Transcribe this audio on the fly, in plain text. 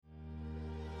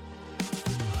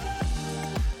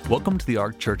Welcome to the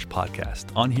Ark Church podcast.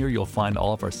 On here, you'll find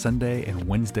all of our Sunday and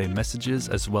Wednesday messages,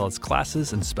 as well as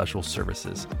classes and special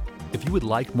services. If you would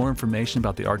like more information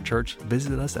about the Ark Church,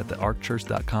 visit us at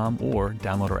thearkchurch.com or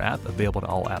download our app, available to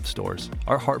all app stores.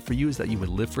 Our heart for you is that you would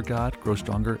live for God, grow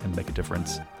stronger, and make a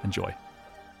difference. Enjoy.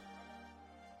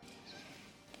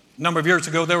 A number of years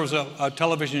ago, there was a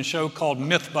television show called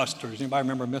Mythbusters. Anybody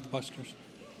remember Mythbusters?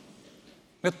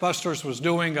 Mythbusters was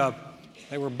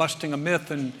they were busting a myth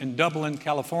in Dublin,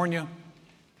 California,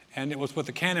 and it was with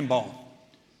a cannonball.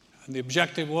 And the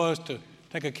objective was to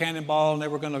take a cannonball, and they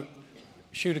were going to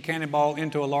shoot a cannonball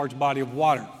into a large body of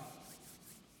water.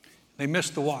 They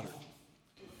missed the water.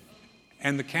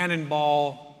 And the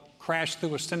cannonball crashed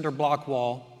through a cinder block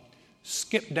wall,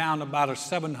 skipped down about a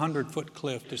 700-foot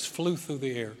cliff, just flew through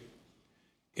the air.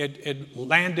 It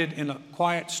landed in a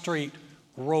quiet street,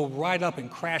 rolled right up and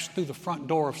crashed through the front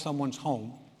door of someone's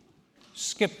home,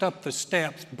 skipped up the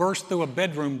steps, burst through a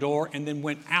bedroom door, and then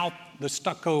went out the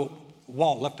stucco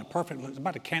wall, left a perfect, it's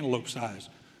about a cantaloupe size,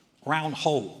 round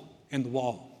hole in the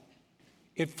wall.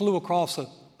 It flew across a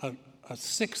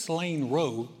 6-lane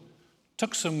road,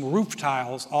 took some roof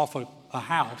tiles off a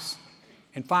house,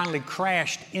 and finally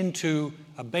crashed into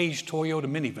a beige Toyota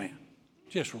minivan.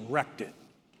 Just wrecked it.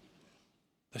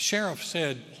 The sheriff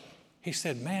said,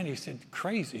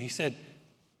 crazy. He said,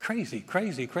 crazy.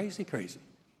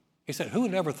 He said, who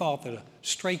had ever thought that a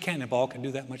stray cannonball could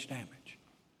do that much damage?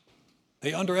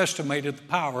 They underestimated the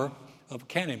power of a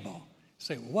cannonball.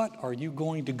 Say, where are you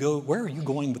going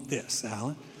with this,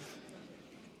 Alan?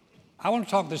 I want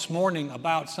to talk this morning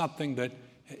about something that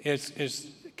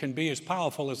can be as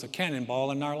powerful as a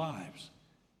cannonball in our lives,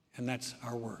 and that's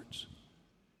our words.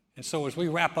 And so as we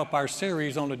wrap up our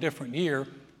series on a different year,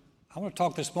 I want to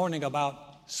talk this morning about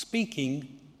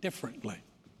speaking differently.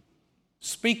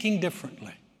 Speaking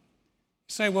differently.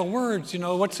 Say, well, words,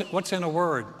 what's in a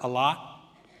word? A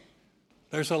lot.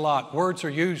 There's a lot. Words are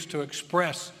used to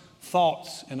express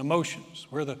thoughts and emotions.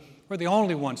 We're the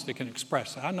only ones that can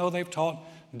express it. I know they've taught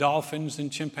dolphins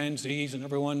and chimpanzees and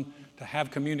everyone to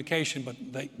have communication, but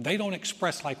they don't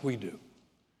express like we do.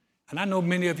 And I know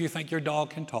many of you think your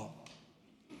dog can talk.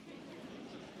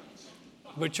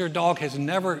 But your dog has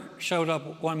never showed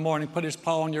up one morning, put his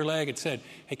paw on your leg and said,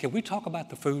 hey, can we talk about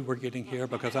the food we're getting here?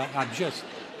 Because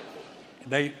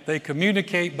They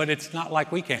communicate, but it's not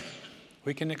like we can.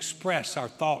 We can express our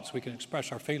thoughts. We can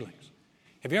express our feelings.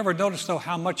 Have you ever noticed, though,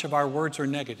 how much of our words are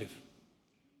negative?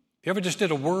 If you ever just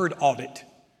did a word audit,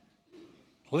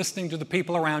 listening to the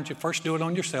people around you, first do it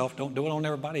on yourself. Don't do it on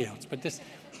everybody else, but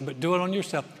do it on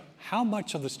yourself. How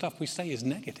much of the stuff we say is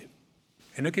negative?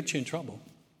 And it'll get you in trouble.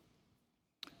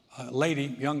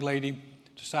 Young lady,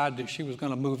 decided that she was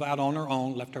going to move out on her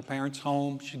own, left her parents'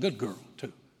 home. She's a good girl,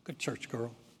 too, good church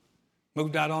girl.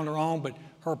 Moved out on her own, but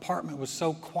her apartment was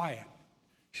so quiet.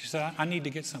 She said, I need to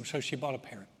get some. So she bought a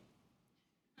parrot.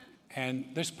 And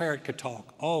this parrot could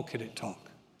talk. Oh, could it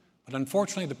talk. But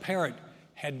unfortunately, the parrot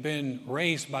had been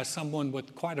raised by someone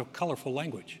with quite a colorful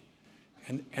language.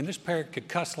 And this parrot could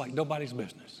cuss like nobody's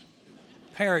business.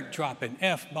 Parrot dropping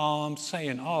F-bombs,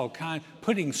 saying all kinds,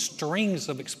 putting strings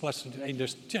of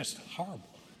expletives, just horrible.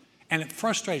 And it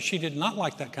frustrated. She did not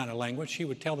like that kind of language. She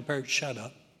would tell the parrot, shut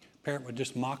up. Parrot would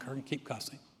just mock her and keep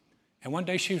cussing. And one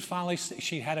day she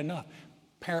had enough.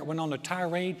 Parrot went on a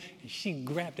tirade, and she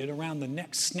grabbed it around the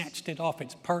neck, snatched it off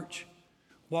its perch,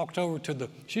 walked over she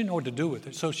didn't know what to do with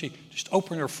it, so she just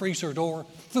opened her freezer door,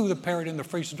 threw the parrot in the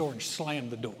freezer door, and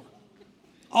slammed the door.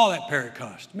 All that parrot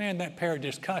cussed. Man, that parrot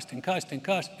just cussed, and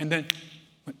then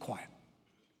went quiet.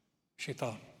 She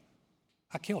thought,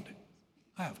 I killed it.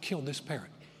 I have killed this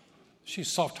parrot. She's a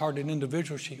soft-hearted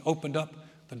individual. She opened up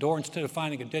the door. Instead of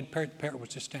finding a dead parrot, the parrot was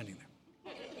just standing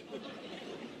there.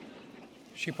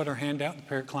 She put her hand out, the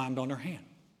parrot climbed on her hand.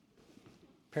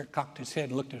 The parrot cocked his head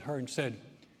and looked at her and said,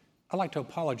 I'd like to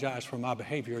apologize for my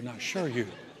behavior and assure you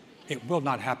it will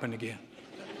not happen again.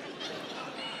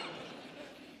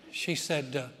 She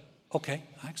said, okay,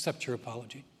 I accept your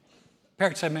apology. The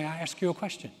parrot said, may I ask you a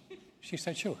question? She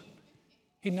said, sure.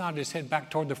 He nodded his head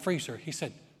back toward the freezer. He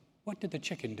said, what did the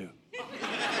chicken do?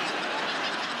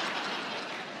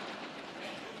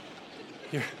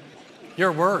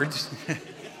 Your words,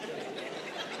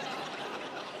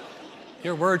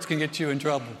 your words can get you in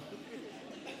trouble.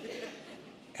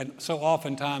 And so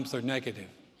oftentimes they're negative.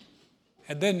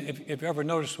 And then if you ever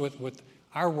notice with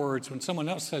our words, when someone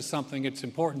else says something, it's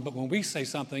important. But when we say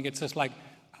something, it's just like,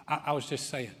 I was just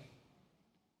saying.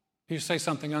 If you say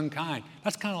something unkind,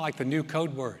 that's kind of like the new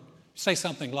code word. Say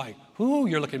something like, ooh,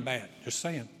 you're looking bad. Just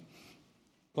saying.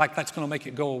 Like that's going to make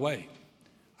it go away.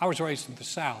 I was raised in the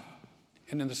South.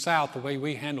 And in the South, the way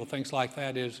we handle things like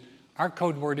that is Our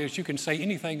code word is you can say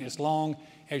anything as long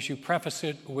as you preface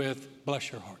it with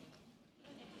bless your heart.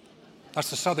 That's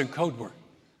the Southern code word.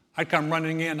 I'd come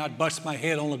running in, I'd bust my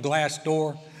head on a glass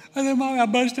door. And then, Mommy, I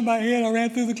busted my head, I ran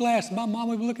through the glass. And my mom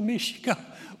would look at me, she'd go,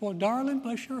 well, darling,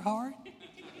 bless your heart.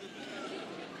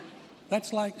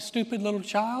 That's like, stupid little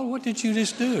child, what did you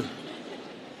just do?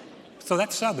 So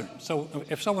that's Southern. So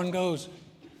if someone goes,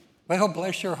 well,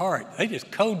 bless your heart, they just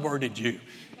code worded you.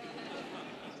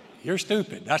 You're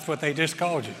stupid. That's what they just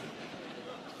called you.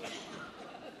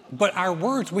 But our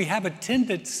words, we have a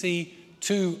tendency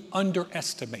to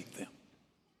underestimate them.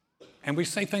 And we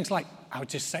say things like, I was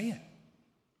just saying.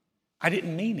 I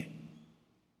didn't mean it.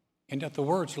 And that the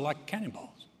words are like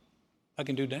cannonballs. They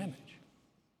can do damage.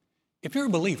 If you're a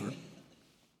believer,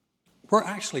 we're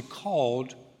actually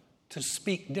called to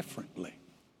speak differently.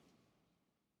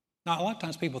 Now, a lot of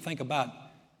times people think about,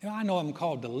 I know I'm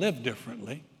called to live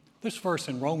differently. This verse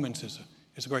in Romans is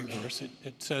a great verse.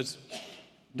 It says,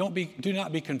 do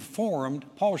not be conformed.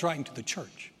 Paul was writing to the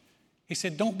church. He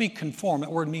said, don't be conformed.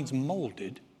 That word means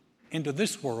molded into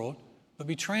this world, but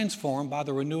be transformed by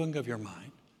the renewing of your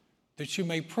mind, that you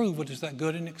may prove what is that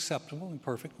good and acceptable and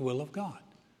perfect will of God.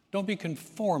 Don't be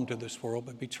conformed to this world,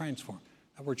 but be transformed.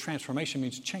 That word transformation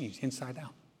means change, inside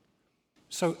out.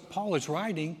 So Paul is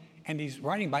writing, and he's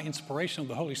writing by inspiration of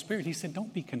the Holy Spirit. He said,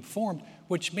 don't be conformed,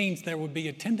 which means there would be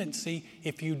a tendency,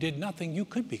 if you did nothing, you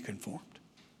could be conformed,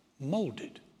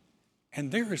 molded.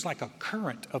 And there is like a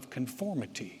current of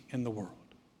conformity in the world.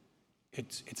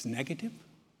 It's negative.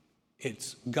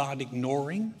 It's God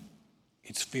ignoring.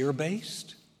 It's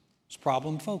fear-based. It's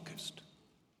problem-focused.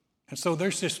 And so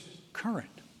there's this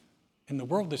current in the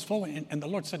world that's flowing. And the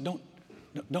Lord said,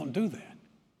 don't do that.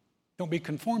 Don't be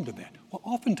conformed to that. Well,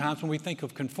 oftentimes when we think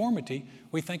of conformity,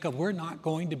 we think of we're not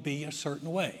going to be a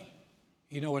certain way.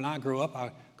 You know, when I grew up,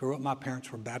 my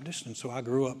parents were Baptist, and so I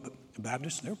grew up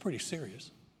Baptist, and they were pretty serious.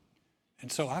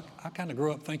 And so I kind of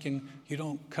grew up thinking you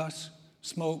don't cuss,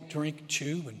 smoke, drink,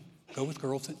 chew, and go with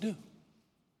girls that do.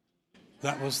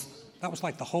 That was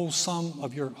like the whole sum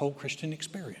of your whole Christian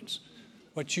experience.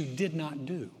 What you did not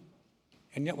do.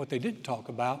 And yet what they did talk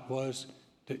about was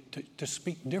to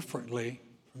speak differently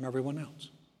from everyone else.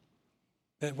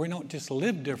 That we don't just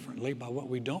live differently by what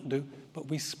we don't do, but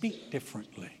we speak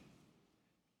differently.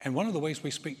 And one of the ways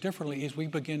we speak differently is we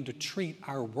begin to treat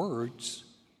our words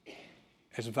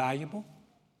as valuable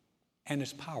and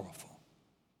as powerful.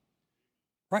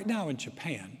 Right now in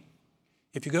Japan,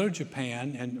 if you go to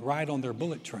Japan and ride on their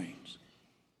bullet trains,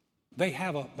 they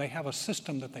have a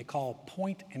system that they call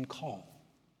point and call.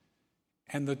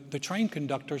 And the train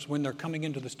conductors, when they're coming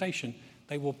into the station,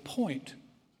 they will point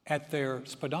at their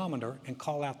speedometer and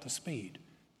call out the speed.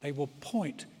 They will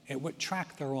point at what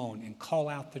track they're on and call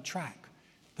out the track.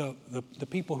 The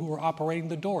people who are operating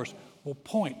the doors will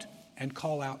point and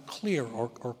call out clear or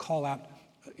call out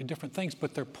different things,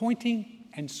 but they're pointing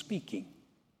and speaking.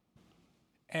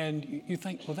 And you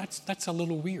think, well, that's a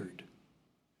little weird.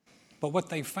 But what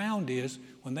they found is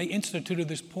when they instituted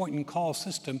this point and call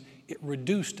system, it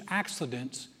reduced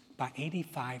accidents by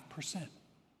 85%.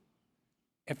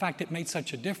 In fact, it made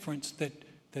such a difference that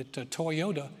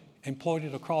Toyota employed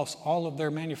it across all of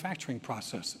their manufacturing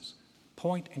processes.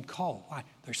 Point and call. Why?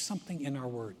 There's something in our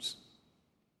words.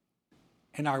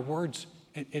 And our words,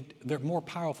 they're more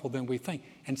powerful than we think.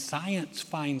 And science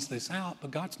finds this out,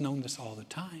 but God's known this all the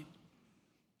time.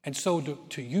 And so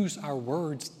to use our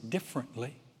words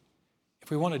differently, if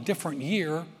we want a different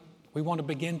year, we want to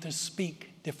begin to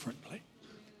speak differently.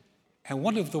 And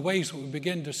one of the ways we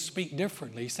begin to speak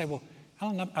differently, you say, well, I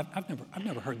don't know, I've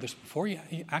never heard this before. Yeah,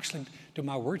 actually, do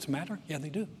my words matter? Yeah, they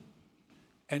do.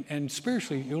 And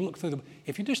spiritually, you look through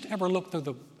if you just ever look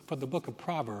through for the book of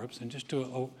Proverbs and just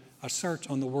do a search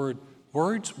on the word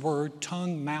words, word,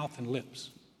 tongue, mouth, and lips,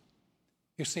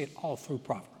 you see it all through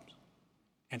Proverbs.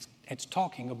 And it's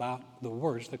talking about the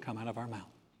words that come out of our mouth.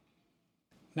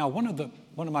 Now, one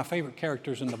of my favorite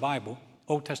characters in the Bible,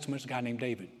 Old Testament, is a guy named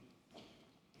David.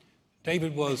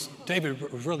 David was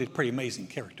really a pretty amazing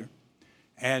character.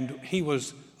 And he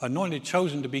was anointed,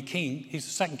 chosen to be king. He's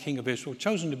the second king of Israel,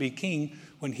 chosen to be king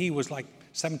when he was like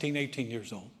 17, 18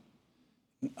 years old.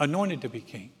 Anointed to be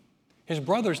king. His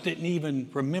brothers didn't even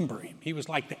remember him. He was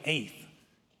like the eighth.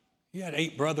 You had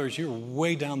 8 brothers, you're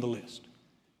way down the list.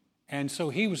 And so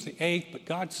he was the eighth, but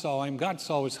God saw him. God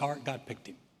saw his heart. God picked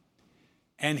him.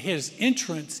 And his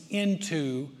entrance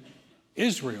into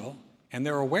Israel and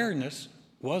their awareness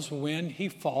was when he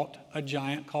fought a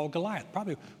giant called Goliath,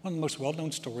 probably one of the most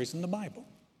well-known stories in the Bible.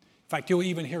 In fact, you'll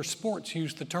even hear sports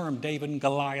use the term David and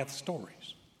Goliath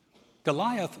stories.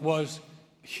 Goliath was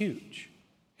huge.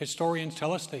 Historians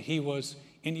tell us that he was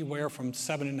anywhere from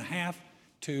 7.5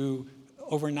 to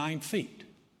over 9 feet.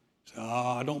 So,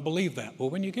 I don't believe that. Well,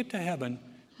 when you get to heaven,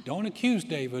 don't accuse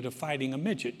David of fighting a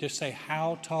midget. Just say,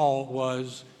 how tall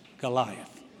was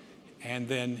Goliath? And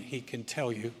then he can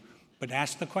tell you. But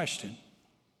ask the question.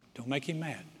 Don't make him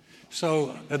mad.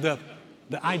 So the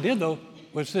idea, though,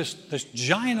 was this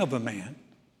giant of a man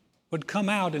would come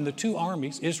out in the two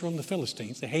armies, Israel and the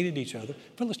Philistines. They hated each other.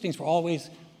 Philistines were always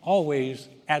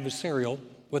adversarial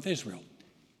with Israel.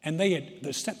 And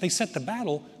they set the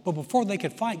battle, but before they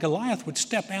could fight, Goliath would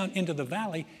step out into the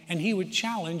valley and he would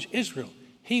challenge Israel.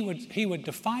 He would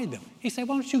defy them. He said,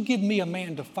 why don't you give me a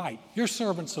man to fight? You're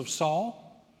servants of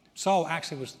Saul. Saul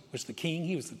actually was the king.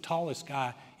 He was the tallest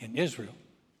guy in Israel.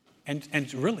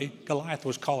 And really, Goliath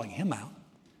was calling him out.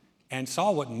 And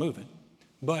Saul wasn't moving.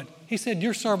 But he said,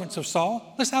 you're servants of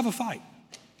Saul. Let's have a fight.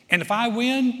 And if I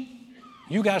win,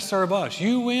 you guys serve us.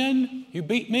 You win, you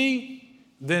beat me,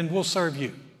 then we'll serve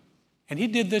you. And he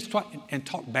did this and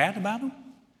talked bad about them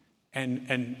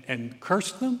and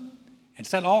cursed them and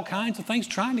said all kinds of things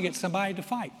trying to get somebody to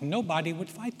fight. Nobody would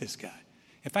fight this guy.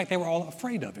 In fact, they were all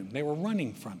afraid of him. They were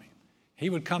running from him. He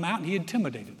would come out and he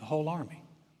intimidated the whole army.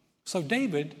 So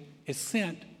David is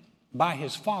sent by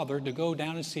his father to go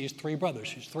down and see his 3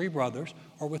 brothers. His 3 brothers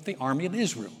are with the army of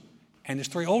Israel and his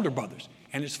 3 older brothers.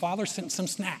 And his father sent some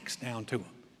snacks down to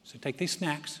him. So take these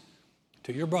snacks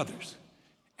to your brothers.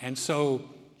 And so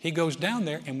he goes down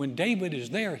there, and when David is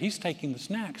there, he's taking the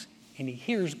snacks and he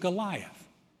hears Goliath.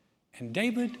 And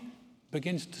David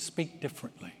begins to speak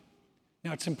differently.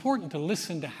 Now, it's important to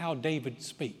listen to how David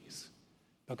speaks.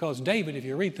 Because David, if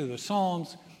you read through the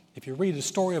Psalms, if you read the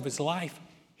story of his life,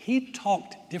 he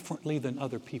talked differently than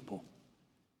other people.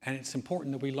 And it's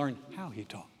important that we learn how he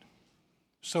talked.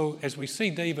 So as we see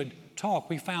David talk,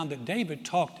 we found that David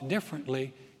talked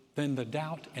differently than the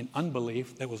doubt and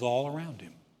unbelief that was all around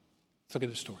him. Let's look at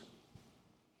this story.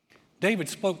 David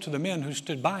spoke to the men who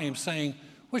stood by him, saying,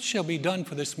 what shall be done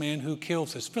for this man who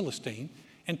kills this Philistine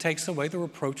and takes away the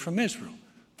reproach from Israel?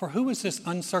 For who is this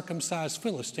uncircumcised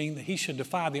Philistine that he should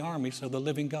defy the armies of the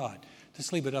living God?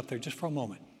 Just leave it up there just for a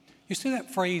moment. You see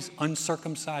that phrase,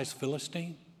 uncircumcised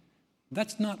Philistine?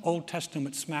 That's not Old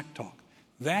Testament smack talk.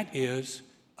 That is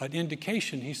an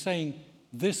indication. He's saying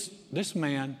this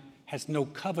man has no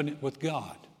covenant with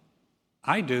God.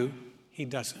 I do, he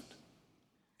doesn't.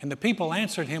 And the people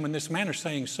answered him in this manner,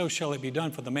 saying, so shall it be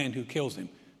done for the man who kills him.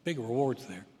 Big rewards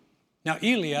there. Now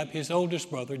Eliab, his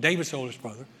oldest brother, David's oldest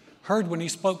brother, heard when he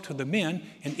spoke to the men,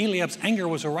 and Eliab's anger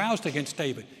was aroused against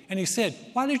David. And he said,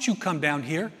 why did you come down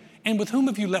here? And with whom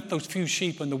have you left those few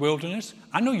sheep in the wilderness?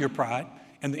 I know your pride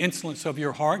and the insolence of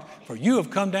your heart, for you have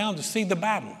come down to see the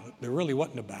battle. There really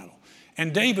wasn't a battle.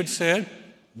 And David said,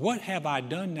 what have I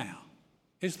done now?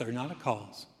 Is there not a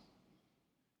cause?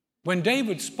 When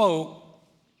David spoke,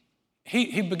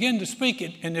 he began to speak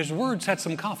it, and his words had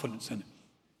some confidence in it.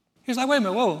 He's like, wait a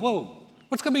minute, whoa.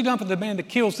 What's going to be done for the man that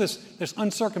kills this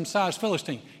uncircumcised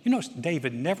Philistine? You notice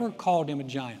David never called him a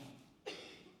giant.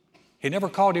 He never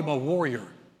called him a warrior.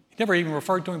 He never even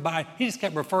referred to him he just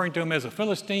kept referring to him as a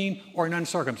Philistine or an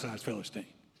uncircumcised Philistine.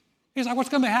 He's like, what's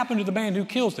going to happen to the man who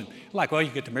kills him? Like, well,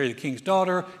 you get to marry the king's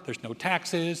daughter. There's no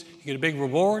taxes. You get a big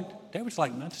reward. David's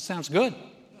like, that sounds good.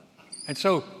 And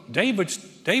so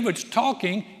David's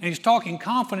talking, and he's talking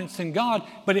confidence in God,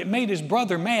 but it made his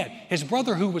brother mad. His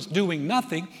brother who was doing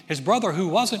nothing, his brother who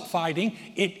wasn't fighting,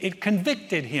 it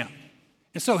convicted him.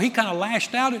 And so he kind of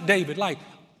lashed out at David like,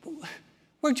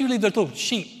 where'd you leave those little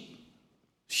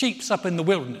sheeps up in the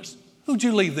wilderness? Who'd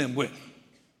you leave them with?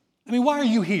 I mean, why are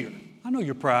you here? I know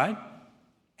your pride.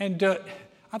 And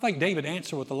I think David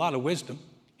answered with a lot of wisdom.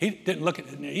 He didn't look at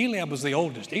it. Eliab was the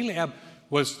oldest. Eliab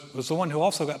was the one who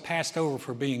also got passed over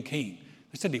for being king.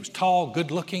 They said he was tall,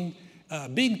 good-looking.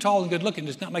 Being tall and good-looking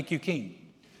does not make you king.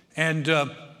 And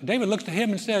David looked at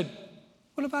him and said,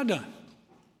 what have I done?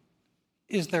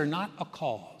 Is there not a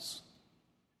cause?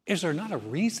 Is there not a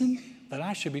reason that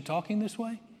I should be talking this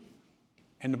way?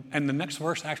 And the next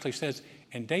verse actually says,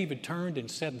 and David turned and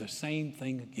said the same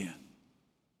thing again.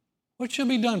 What shall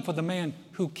be done for the man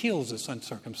who kills this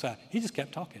uncircumcised? He just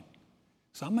kept talking.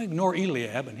 So I'm going to ignore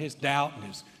Eliab and his doubt and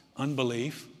his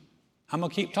unbelief. I'm going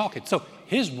to keep talking. So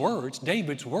his words,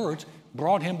 David's words,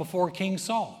 brought him before King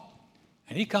Saul.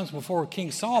 And he comes before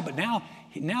King Saul, but now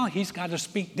he's got to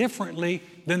speak differently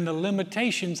than the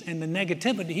limitations and the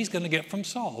negativity he's going to get from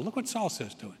Saul. Look what Saul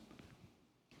says to him.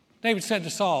 David said to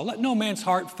Saul, let no man's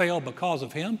heart fail because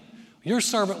of him. Your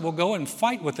servant will go and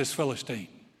fight with this Philistine.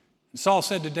 And Saul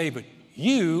said to David,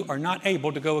 you are not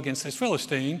able to go against this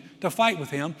Philistine to fight with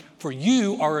him, for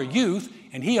you are a youth,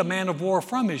 and he a man of war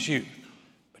from his youth.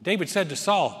 But David said to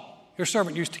Saul, Your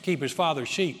servant used to keep his father's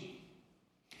sheep.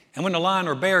 And when the lion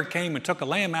or bear came and took a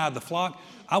lamb out of the flock,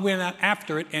 I went out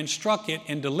after it and struck it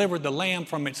and delivered the lamb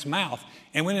from its mouth.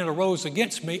 And when it arose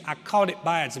against me, I caught it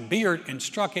by its beard and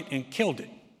struck it and killed it.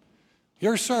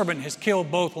 Your servant has killed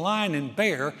both lion and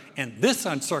bear, and this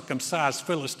uncircumcised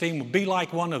Philistine will be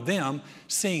like one of them,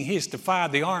 seeing he has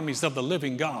defied the armies of the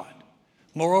living God.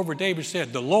 Moreover, David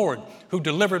said, the Lord who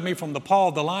delivered me from the paw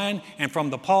of the lion and from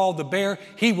the paw of the bear,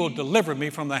 he will deliver me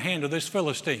from the hand of this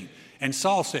Philistine. And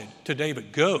Saul said to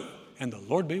David, go, and the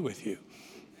Lord be with you.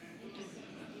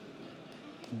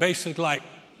 Basically like,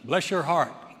 bless your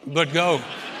heart, but go.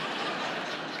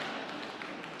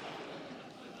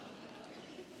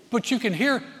 But you can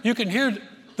hear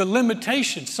the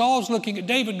limitation. Saul's looking at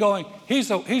David going,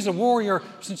 he's a warrior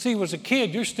since he was a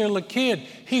kid. You're still a kid.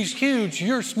 He's huge.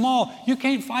 You're small. You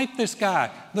can't fight this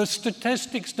guy. The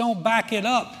statistics don't back it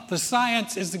up. The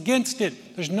science is against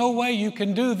it. There's no way you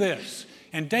can do this.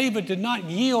 And David did not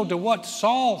yield to what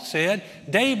Saul said.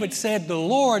 David said, the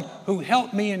Lord who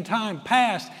helped me in time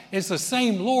past is the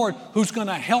same Lord who's going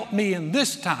to help me in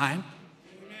this time.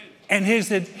 And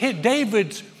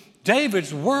David's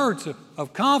words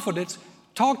of confidence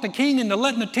talked the king into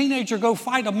letting the teenager go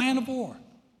fight a man of war.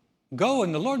 Go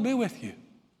and the Lord be with you.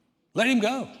 Let him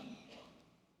go.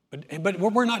 But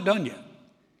we're not done yet.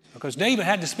 Because David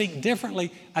had to speak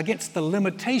differently against the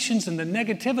limitations and the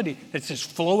negativity that's just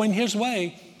flowing his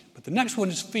way. But the next one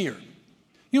is fear.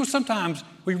 You know, sometimes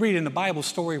we read in the Bible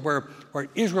story where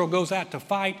Israel goes out to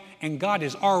fight and God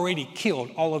has already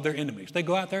killed all of their enemies. They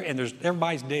go out there and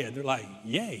everybody's dead. They're like,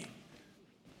 yay.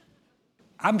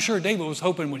 I'm sure David was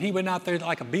hoping when he went out there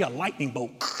like be a lightning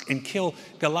bolt and kill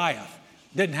Goliath.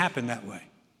 Didn't happen that way.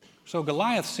 So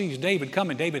Goliath sees David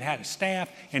coming. David had a staff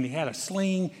and he had a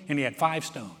sling and he had 5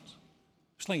 stones.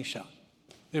 Slingshot.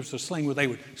 There was a sling where they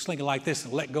would sling it like this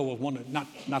and let go of one,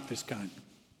 not this kind,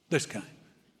 this kind.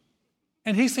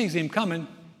 And he sees him coming,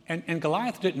 and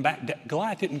Goliath didn't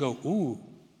go, ooh.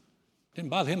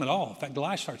 Didn't bother him at all. In fact,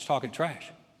 Goliath starts talking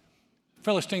trash. The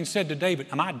Philistine said to David,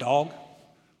 am I a dog?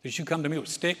 Did you come to me with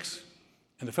sticks?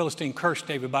 And the Philistine cursed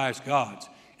David by his gods.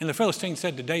 And the Philistine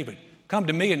said to David, come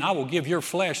to me and I will give your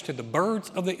flesh to the birds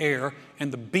of the air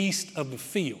and the beasts of the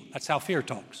field. That's how fear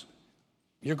talks.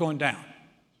 You're going down.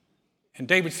 And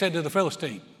David said to the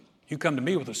Philistine, you come to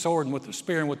me with a sword and with a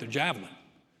spear and with a javelin.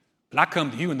 But I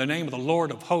come to you in the name of the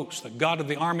Lord of hosts, the God of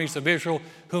the armies of Israel,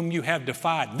 whom you have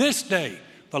defied. This day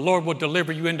the Lord will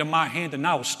deliver you into my hand, and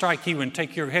I will strike you and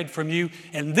take your head from you.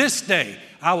 And this day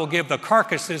I will give the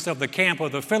carcasses of the camp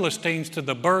of the Philistines to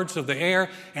the birds of the air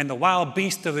and the wild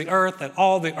beasts of the earth, that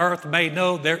all the earth may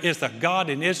know there is a God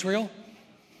in Israel.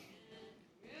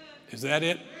 Is that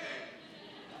it?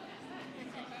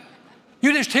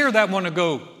 You just hear that one and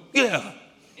go, yeah,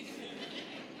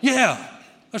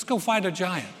 let's go fight a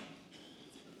giant.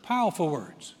 Powerful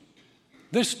words.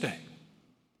 This day.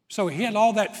 So he had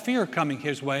all that fear coming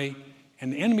his way,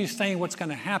 and the enemy's saying what's going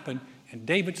to happen, and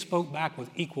David spoke back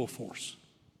with equal force.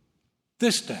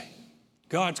 This day,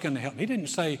 God's going to help me. He didn't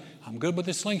say, I'm good with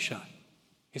this slingshot.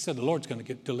 He said, the Lord's going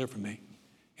to deliver me.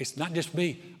 It's not just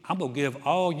me. I'm going to give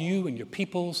all you and your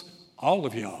peoples, all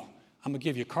of y'all, I'm going to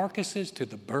give you carcasses to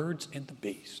the birds and the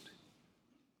beast.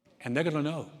 And they're going to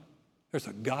know there's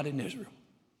a God in Israel.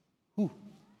 Ooh,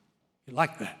 you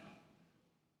like that.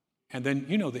 And then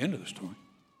you know the end of the story.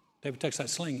 David takes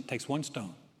that sling, takes one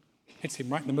stone, hits him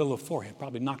right in the middle of the forehead,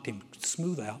 probably knocked him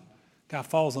smooth out. Guy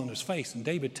falls on his face, and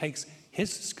David takes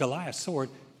his Goliath sword,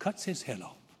 cuts his head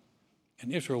off,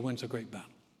 and Israel wins a great battle.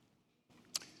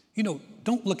 You know,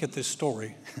 don't look at this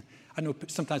story. I know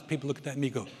sometimes people look at that and me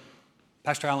and go,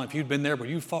 Pastor Allen, if you'd been there, would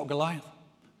you fought Goliath?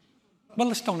 Well,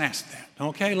 let's don't ask that,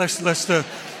 okay?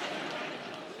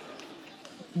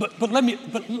 But let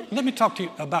me talk to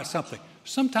you about something.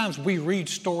 Sometimes we read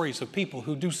stories of people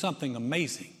who do something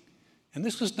amazing, and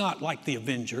this is not like the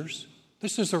Avengers.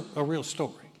 This is a real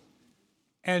story.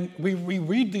 And we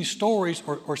read these stories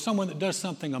or someone that does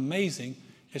something amazing,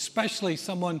 especially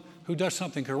someone who does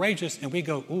something courageous, and we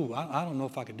go, ooh, I don't know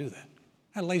if I could do that.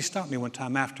 I had a lady stop me one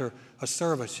time after a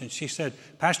service, and she said,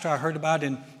 Pastor, I heard about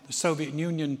in the Soviet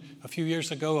Union a few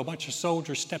years ago, a bunch of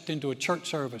soldiers stepped into a church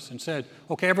service and said,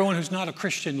 okay, everyone who's not a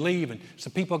Christian, leave. And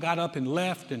some people got up and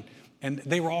left, and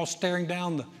they were all staring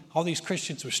down, all these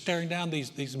Christians were staring down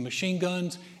these machine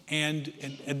guns, and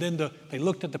then they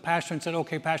looked at the pastor and said,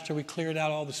 okay, Pastor, we cleared out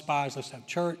all the spies, let's have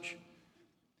church.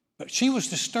 But she was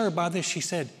disturbed by this. She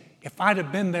said, if I'd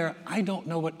have been there, I don't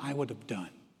know what I would have done.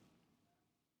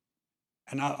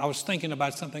 And I was thinking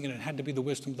about something, and it had to be the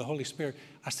wisdom of the Holy Spirit.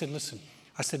 I said, listen,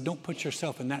 don't put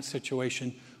yourself in that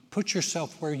situation. Put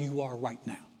yourself where you are right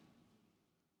now.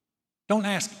 Don't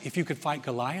ask if you could fight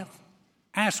Goliath.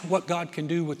 Ask what God can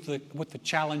do with the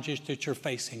challenges that you're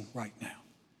facing right now.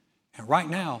 And right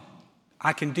now,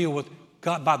 I can deal with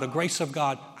God, by the grace of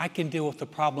God, I can deal with the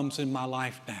problems in my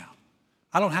life now.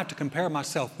 I don't have to compare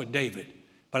myself with David,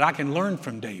 but I can learn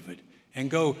from David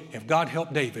and go, if God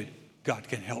helped David, God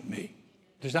can help me.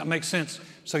 Does that make sense?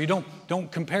 So you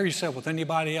don't compare yourself with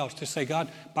anybody else. Just say, God,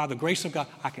 by the grace of God,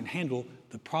 I can handle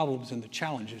the problems and the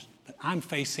challenges that I'm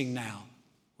facing now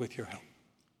with your help.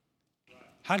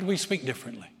 How do we speak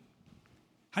differently?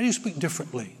 How do you speak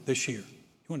differently this year?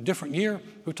 You want a different year?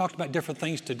 We talked about different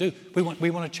things to do. We want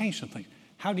to change some things.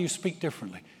 How do you speak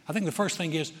differently? I think the first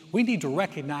thing is we need to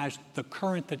recognize the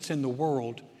current that's in the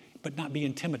world, but not be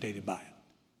intimidated by it,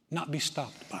 not be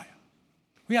stopped by it.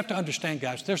 We have to understand,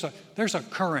 guys, there's a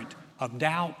current of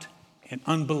doubt and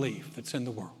unbelief that's in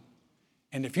the world.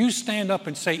 And if you stand up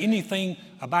and say anything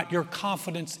about your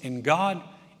confidence in God,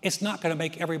 it's not going to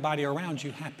make everybody around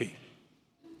you happy,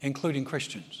 including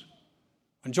Christians.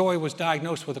 When Joy was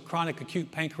diagnosed with a chronic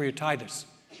acute pancreatitis,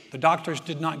 the doctors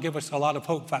did not give us a lot of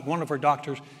hope. In fact, one of her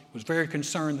doctors was very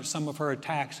concerned that some of her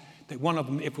attacks, that one of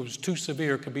them, if it was too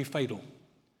severe, could be fatal.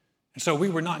 And so we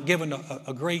were not given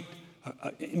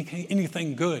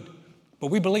anything good,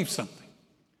 but we believe something.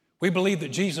 We believe that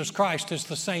Jesus Christ is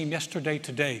the same yesterday,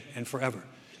 today, and forever.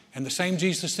 And the same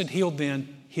Jesus that healed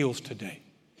then heals today.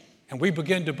 And we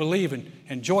begin to believe,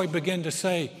 and Joy began to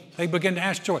say, they began to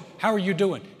ask Joy, how are you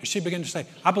doing? And she began to say,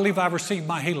 I believe I've received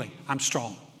my healing. I'm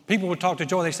strong. People would talk to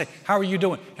Joy, they say, how are you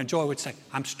doing? And Joy would say,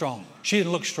 I'm strong. She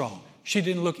didn't look strong. She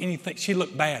didn't look anything. She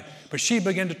looked bad. But she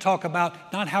began to talk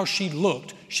about not how she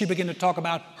looked. She began to talk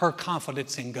about her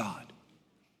confidence in God.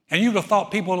 And you would have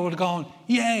thought people would have gone,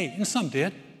 yay, and some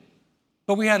did.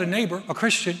 But we had a neighbor, a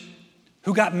Christian,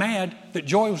 who got mad that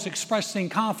Joy was expressing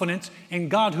confidence in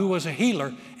God, who was a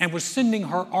healer, and was sending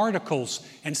her articles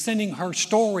and sending her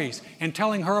stories and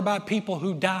telling her about people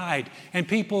who died and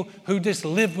people who just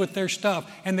lived with their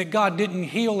stuff and that God didn't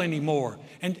heal anymore.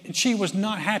 And she was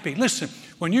not happy. Listen,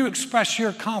 when you express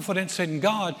your confidence in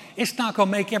God, it's not going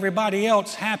to make everybody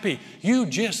else happy. You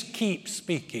just keep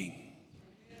speaking.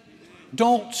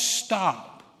 Don't stop.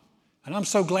 And I'm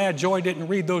so glad Joy didn't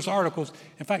read those articles.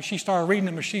 In fact, she started reading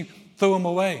them and she threw them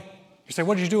away. You say,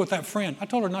 what did you do with that friend? I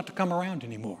told her not to come around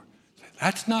anymore.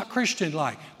 That's not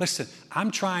Christian-like. Listen,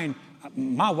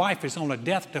 my wife is on a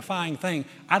death-defying thing.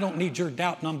 I don't need your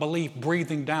doubt and unbelief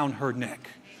breathing down her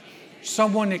neck.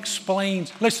 Someone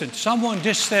explains, listen, someone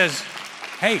just says,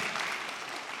 hey,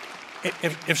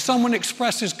 if someone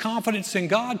expresses confidence in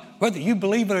God, whether you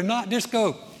believe it or not, just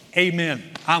go, amen,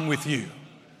 I'm with you.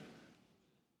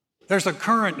 There's a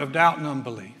current of doubt and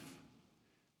unbelief.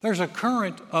 There's a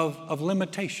current of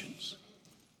limitations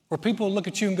where people look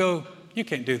at you and go, you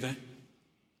can't do that.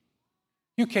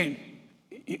 You can't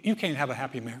have a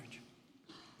happy marriage.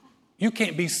 You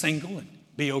can't be single and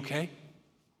be okay.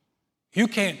 You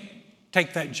can't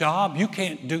take that job. You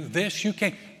can't do this. You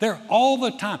can't. There all the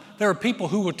time. There are people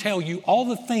who will tell you all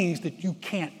the things that you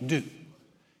can't do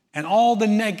and all the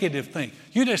negative things.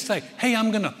 You just say, hey,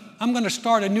 I'm going to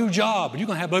start a new job. And you're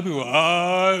going to have people,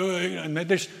 and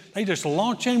they just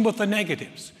launch in with the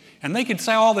negatives. And they can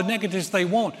say all the negatives they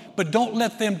want, but don't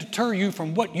let them deter you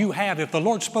from what you have. If the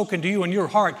Lord's spoken to you in your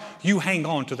heart, you hang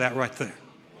on to that right there.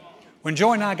 When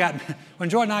Joy and I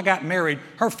got married,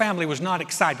 her family was not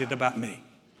excited about me.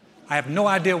 I have no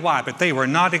idea why, but they were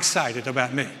not excited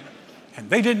about me. And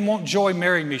they didn't want Joy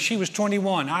marrying me. She was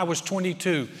 21. I was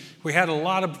 22. We had a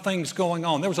lot of things going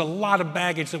on. There was a lot of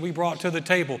baggage that we brought to the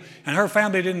table. And her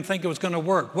family didn't think it was going to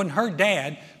work. When her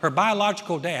dad, her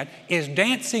biological dad, is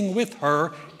dancing with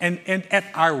her and at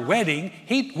our wedding,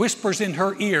 he whispers in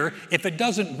her ear, if it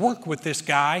doesn't work with this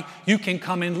guy, you can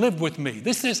come and live with me.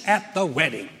 This is at the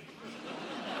wedding.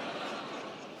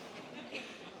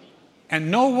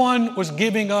 And no one was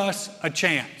giving us a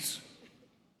chance.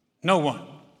 No one.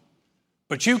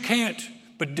 But you can't,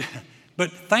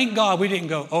 but thank God we didn't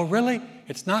go, oh, really?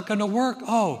 It's not going to work?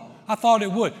 Oh, I thought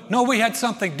it would. No, we had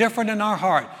something different in our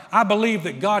heart. I believe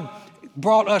that God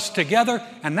brought us together,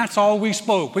 and that's all we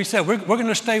spoke. We said, we're going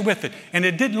to stay with it. And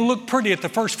it didn't look pretty at the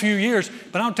first few years,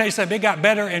 but I'll tell you something, it got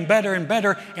better and better and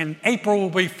better, and April will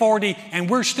be 40, and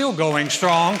we're still going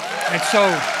strong. And so,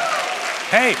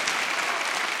 hey,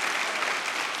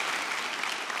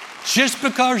 just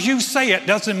because you say it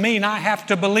doesn't mean I have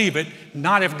to believe it,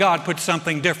 not if God puts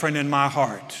something different in my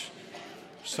heart.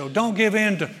 So don't give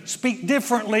in to speak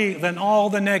differently than all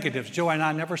the negatives. Joy and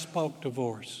I never spoke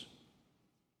divorce.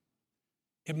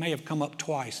 It may have come up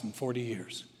twice in 40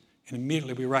 years, and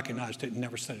immediately we recognized it and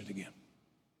never said it again.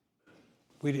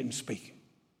 We didn't speak.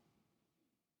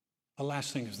 The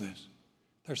last thing is this.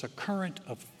 there's a current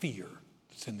of fear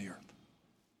that's in the earth.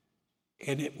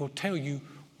 And it will tell you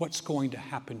what's going to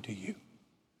happen to you.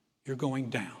 You're going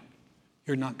down.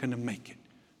 You're not going to make it.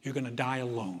 You're going to die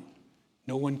alone.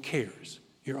 No one cares.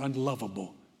 You're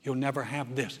unlovable. You'll never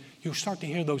have this. You'll start to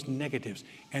hear those negatives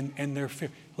and their fear.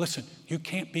 Listen, you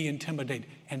can't be intimidated,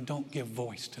 and don't give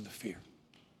voice to the fear.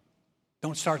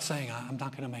 Don't start saying, I'm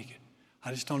not going to make it.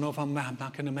 I just don't know if I'm not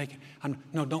going to make it.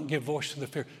 No, don't give voice to the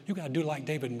fear. You got to do like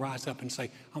David and rise up and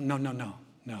say, oh, no.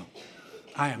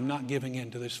 I am not giving in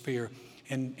to this fear.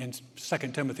 In 2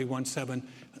 Timothy 1:7,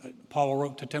 Paul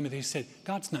wrote to Timothy, he said,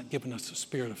 God's not given us a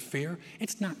spirit of fear.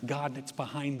 It's not God that's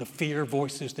behind the fear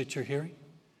voices that you're hearing.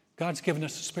 God's given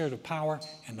us a spirit of power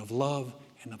and of love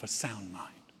and of a sound mind.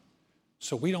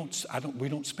 So we don't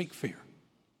speak fear.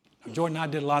 Now, Jordan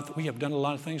and I we have done a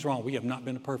lot of things wrong. We have not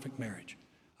been a perfect marriage.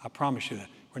 I promise you that.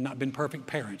 We've not been perfect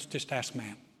parents. Just ask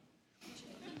ma'am.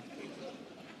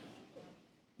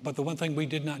 But the one thing we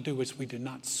did not do is we did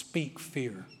not speak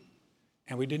fear.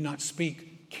 And we did not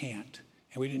speak can't.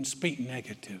 And we didn't speak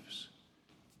negatives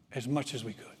as much as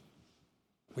we could.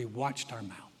 We watched our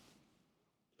mouth.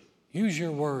 Use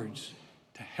your words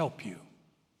to help you,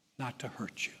 not to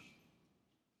hurt you.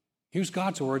 Use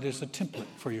God's word as a template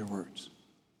for your words.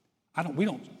 We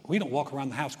don't walk around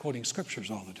the house quoting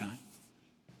scriptures all the time.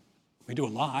 We do a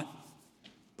lot,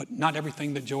 but not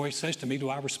everything that Joy says to me do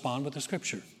I respond with the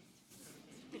scripture.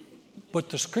 But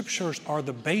the scriptures are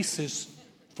the basis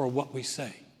for what we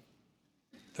say.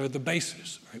 They're the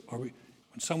basis. Right? When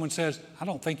someone says, I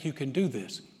don't think you can do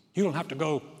this, you don't have to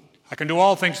go, I can do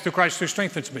all things through Christ who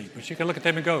strengthens me. But you can look at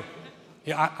them and go,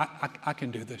 yeah, I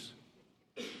can do this.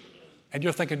 And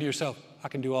you're thinking to yourself, I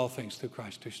can do all things through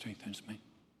Christ who strengthens me.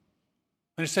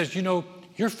 And it says,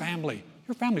 your family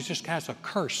just has a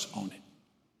curse on it.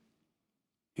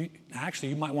 Actually,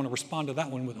 you might want to respond to that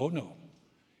one with, oh no.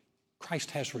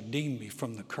 Christ has redeemed me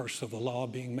from the curse of the law,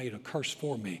 being made a curse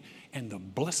for me. And the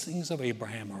blessings of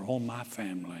Abraham are on my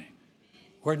family.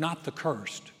 We're not the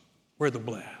cursed. We're the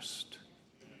blessed.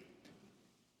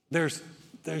 There's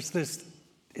this,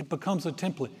 it becomes a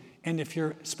template. And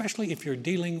especially if you're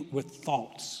dealing with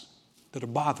thoughts that are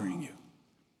bothering you,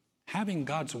 having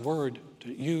God's word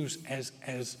to use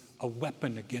as a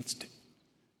weapon against it.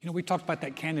 We talked about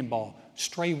that cannonball.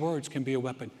 Stray words can be a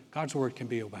weapon. God's word can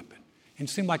be a weapon. And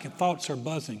it seems like if thoughts are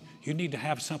buzzing, you need to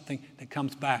have something that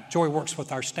comes back. Joy works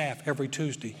with our staff every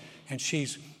Tuesday, and she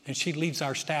leads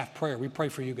our staff prayer. We pray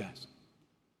for you guys.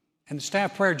 And the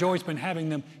staff prayer, Joy's been having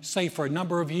them say for a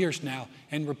number of years now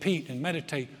and repeat and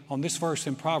meditate on this verse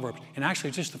in Proverbs. And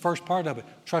actually, just the first part of it,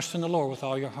 trust in the Lord with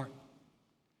all your heart.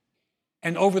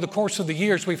 And over the course of the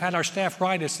years, we've had our staff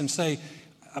write us and say,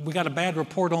 we got a bad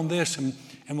report on this, and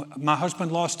my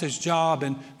husband lost his job,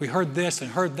 and we heard this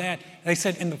and heard that. They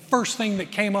said, and the first thing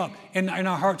that came up in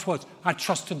our hearts was, I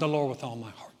trusted the Lord with all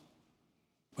my heart.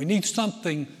 We need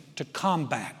something to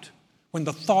combat. When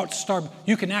the thoughts start,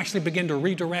 you can actually begin to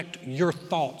redirect your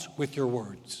thoughts with your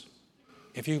words.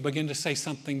 If you begin to say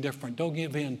something different, don't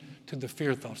give in to the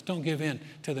fear thoughts. Don't give in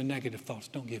to the negative thoughts.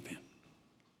 Don't give in.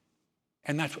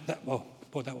 And that will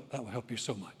help you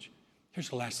so much. Here's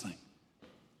the last thing.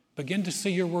 Begin to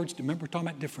see your words, remember we're talking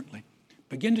about differently.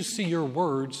 Begin to see your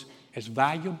words as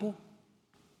valuable,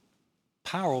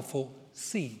 powerful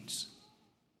seeds.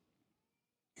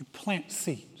 You plant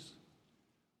seeds.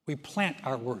 We plant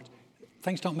our words.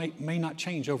 Things may not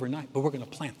change overnight, but we're going to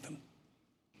plant them.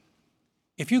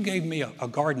 If you gave me a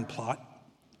garden plot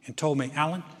and told me,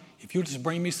 Alan, if you just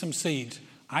bring me some seeds,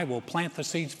 I will plant the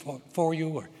seeds for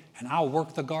you, and I'll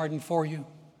work the garden for you,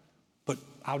 but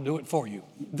I'll do it for you.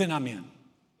 Then I'm in.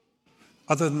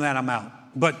 Other than that, I'm out.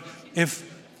 But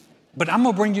I'm going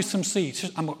to bring you some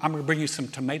seeds. I'm going to bring you some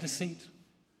tomato seeds.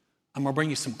 I'm going to bring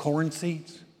you some corn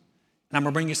seeds. And I'm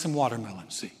going to bring you some watermelon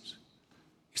seeds.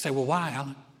 You say, well, why,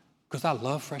 Alan? Because I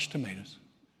love fresh tomatoes.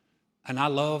 And I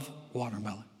love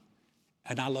watermelon.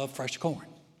 And I love fresh corn.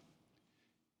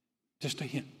 Just a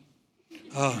hint.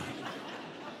 I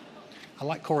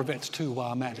like Corvettes too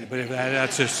while I'm at it. But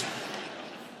that's just...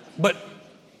 But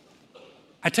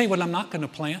I tell you what I'm not going to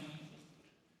plant.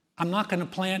 I'm not going to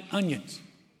plant onions.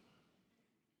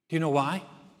 Do you know why?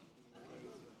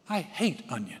 I hate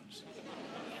onions.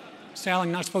 Sally,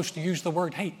 I'm not supposed to use the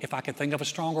word hate. If I could think of a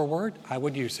stronger word, I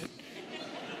would use it.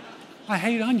 I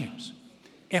hate onions.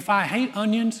 If I hate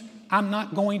onions, I'm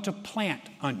not going to plant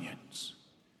onions.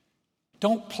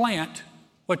 Don't plant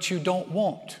what you don't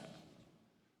want.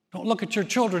 Don't look at your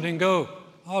children and go,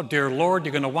 oh, dear Lord,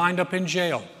 you're going to wind up in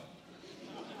jail.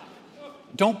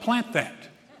 Don't plant that.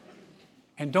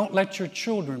 And don't let your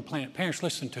children plant. Parents,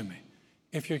 listen to me.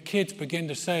 If your kids begin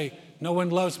to say, no one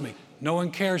loves me, no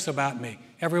one cares about me,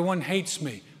 Everyone hates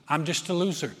me. I'm just a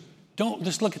loser. Don't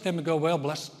just look at them and go, well,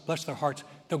 bless their hearts.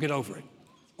 They'll get over it,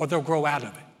 or they'll grow out of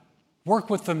it. Work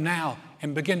with them now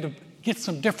and begin to get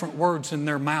some different words in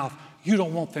their mouth. You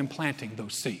don't want them planting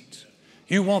those seeds.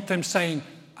 You want them saying,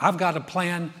 I've got a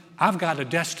plan. I've got a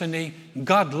destiny.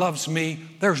 God loves me.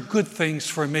 There's good things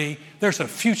for me. There's a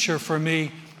future for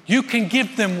me. You can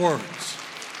give them words.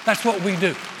 That's what we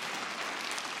do.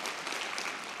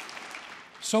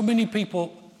 So many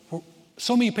people,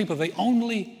 they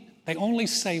only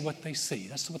say what they see.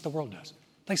 That's what the world does.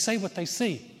 They say what they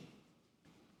see.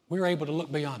 We're able to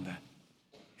look beyond that,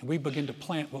 and we begin to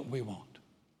plant what we want.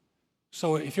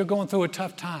 So if you're going through a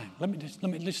tough time, let me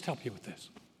just help you with this.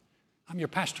 I'm your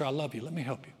pastor. I love you. Let me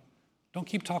help you. Don't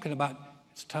keep talking about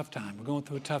it's a tough time. We're going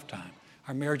through a tough time.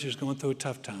 Our marriage is going through a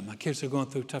tough time. My kids are going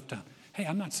through a tough time. Hey,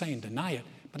 I'm not saying deny it,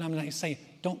 but I'm not saying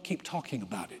don't keep talking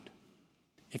about it.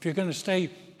 If you're going to say,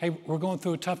 hey, we're going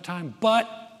through a tough time, but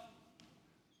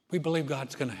we believe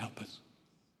God's going to help us.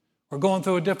 We're going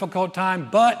through a difficult time,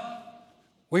 but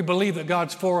we believe that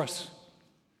God's for us.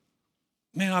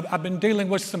 Man, I've been dealing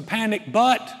with some panic,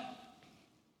 but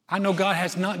I know God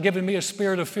has not given me a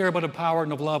spirit of fear, but of power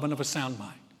and of love and of a sound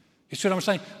mind. You see what I'm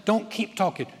saying? Don't keep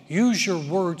talking. Use your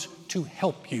words to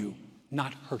help you,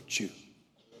 not hurt you.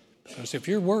 Because if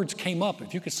your words came up,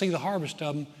 if you could see the harvest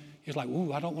of them, it's like,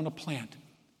 ooh, I don't want to plant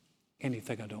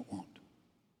anything I don't want.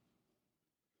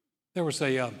 There was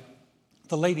the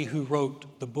lady who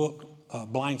wrote the book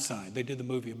Blindside. They did the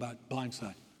movie about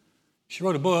Blindside. She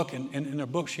wrote a book, and in her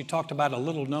book she talked about a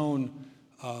little-known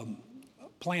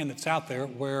plan that's out there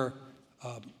where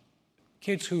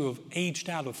kids who have aged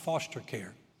out of foster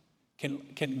care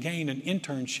can gain an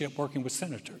internship working with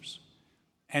senators.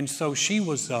 And so she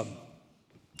was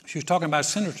talking about a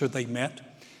senator they met,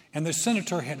 and the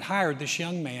senator had hired this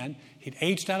young man. He'd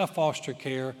aged out of foster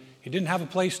care. He didn't have a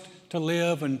place to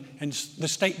live, and the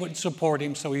state wouldn't support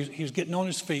him, so he was getting on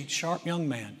his feet, sharp young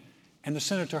man, and the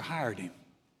senator hired him.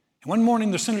 And one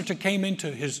morning the senator came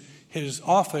into his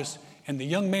office, and the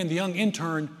young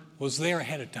intern was there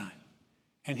ahead of time.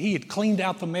 And he had cleaned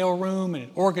out the mail room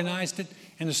and organized it.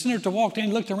 And the senator walked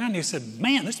in, looked around, and he said,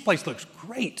 man, this place looks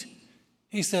great.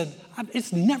 He said,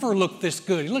 it's never looked this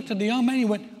good. He looked at the young man, he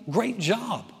went, great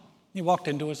job. He walked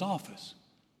into his office.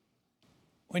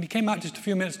 When he came out just a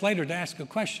few minutes later to ask a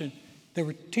question, there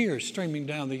were tears streaming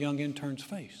down the young intern's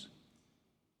face.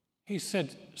 He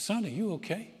said, son, are you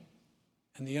okay?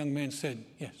 And the young man said,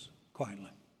 yes,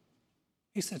 quietly.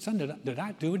 He said, son, did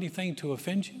I do anything to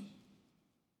offend you?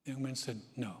 The young man said,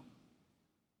 no.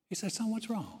 He said, son, what's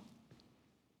wrong?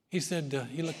 He said,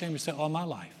 he looked at him and said, all my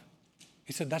life.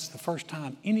 He said, that's the first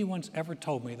time anyone's ever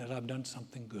told me that I've done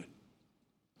something good.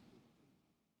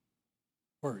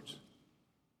 Words.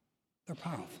 They're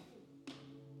powerful.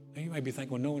 Now, you may be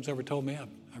thinking, well, no one's ever told me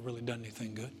I've really done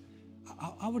anything good.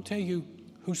 I will tell you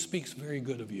who speaks very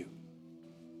good of you,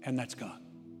 and that's God.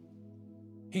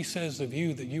 He says of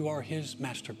you that you are his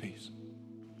masterpiece,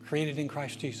 created in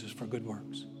Christ Jesus for good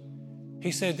works.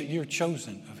 He said that you're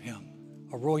chosen of him,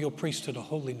 a royal priesthood, a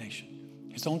holy nation,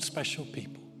 his own special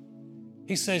people.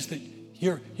 He says that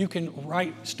you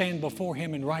can stand before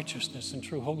him in righteousness and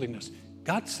true holiness.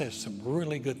 God says some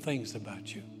really good things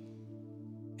about you.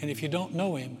 And if you don't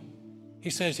know him, he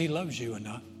says he loves you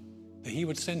enough that he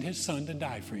would send his son to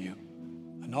die for you.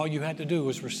 And all you had to do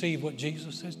was receive what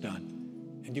Jesus has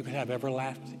done, and you could have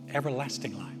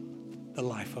everlasting life, the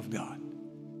life of God.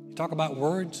 You talk about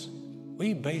words,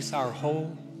 we base our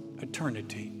whole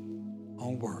eternity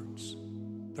on words.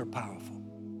 They're powerful.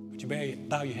 Would you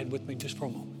bow your head with me just for a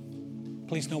moment?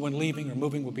 Please, no one leaving or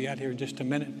moving. We'll be out here in just a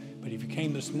minute. But if you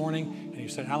came this morning and you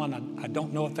said, Alan, I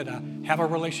don't know if that I have a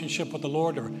relationship with the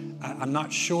Lord, or I'm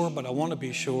not sure, but I want to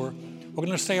be sure. We're going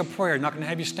to say a prayer. Not going to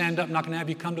have you stand up, not going to have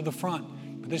you come to the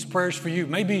front. But this prayer is for you.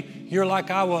 Maybe you're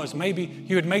like I was. Maybe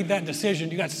you had made that decision.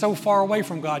 You got so far away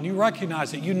from God. And you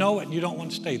recognize it. You know it. And you don't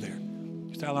want to stay there.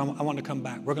 You say, I want to come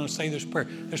back. We're going to say this prayer.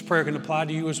 This prayer can apply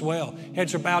to you as well.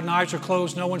 Heads are bowed and eyes are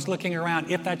closed. No one's looking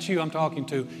around. If that's you I'm talking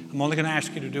to, I'm only going to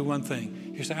ask you to do one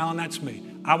thing. You say, Alan, that's me.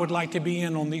 I would like to be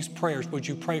in on these prayers. Would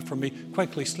you pray for me?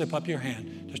 Quickly slip up your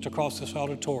hand just across this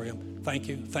auditorium. Thank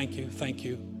you, thank you, thank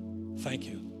you, thank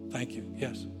you, thank you.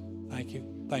 Yes, thank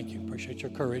you, thank you. Appreciate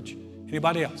your courage.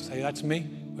 Anybody else? Say, that's me.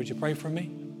 Would you pray for me?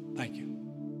 Thank you.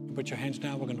 You put your hands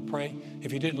down. We're going to pray.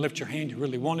 If you didn't lift your hand, you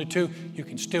really wanted to, you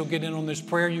can still get in on this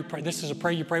prayer. You pray. This is a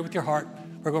prayer you pray with your heart.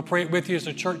 We're going to pray it with you as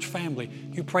a church family.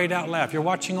 You prayed out loud. If you're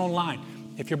watching online,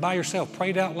 if you're by yourself, pray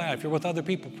it out loud. If you're with other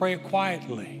people, pray it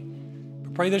quietly.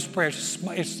 Pray this prayer.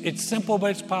 It's simple,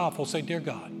 but it's powerful. Say, dear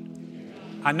God,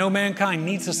 I know mankind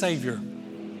needs a Savior.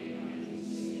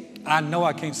 I know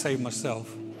I can't save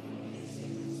myself.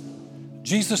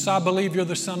 Jesus, I believe you're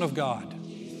the Son of God.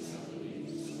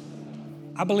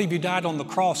 I believe you died on the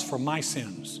cross for my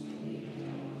sins.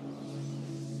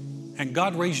 And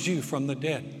God raised you from the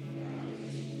dead.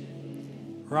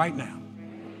 Right now,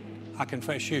 I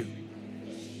confess you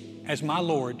as my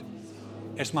Lord,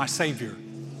 as my Savior,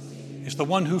 as the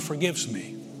one who forgives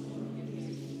me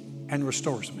and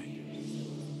restores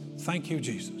me. Thank you,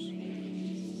 Jesus.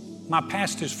 My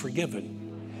past is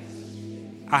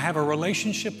forgiven. I have a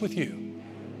relationship with you.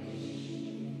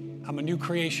 I'm a new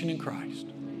creation in Christ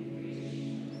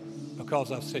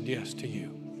because I've said yes to you.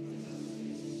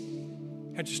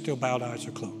 Heads are still bowed, eyes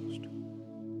are closed.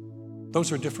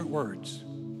 Those are different words,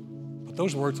 but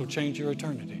those words will change your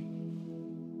eternity.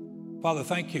 Father,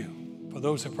 thank you for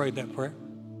those who prayed that prayer,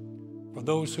 for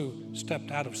those who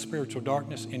stepped out of spiritual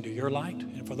darkness into your light,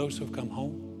 and for those who have come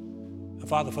home. And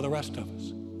Father, for the rest of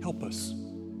us, help us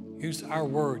use our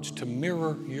words to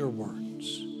mirror your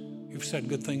words. You've said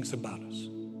good things about us.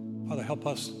 Father, help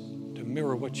us to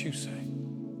mirror what you say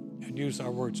and use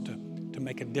our words to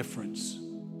make a difference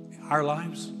in our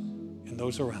lives and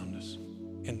those around us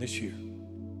in this year.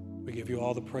 We give you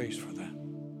all the praise for that.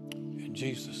 In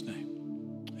Jesus'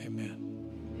 name, amen.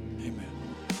 Amen.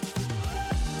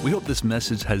 We hope this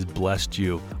message has blessed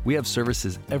you. We have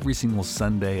services every single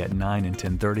Sunday at 9 and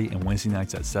 10:30 and Wednesday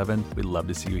nights at 7. We'd love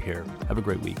to see you here. Have a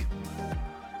great week.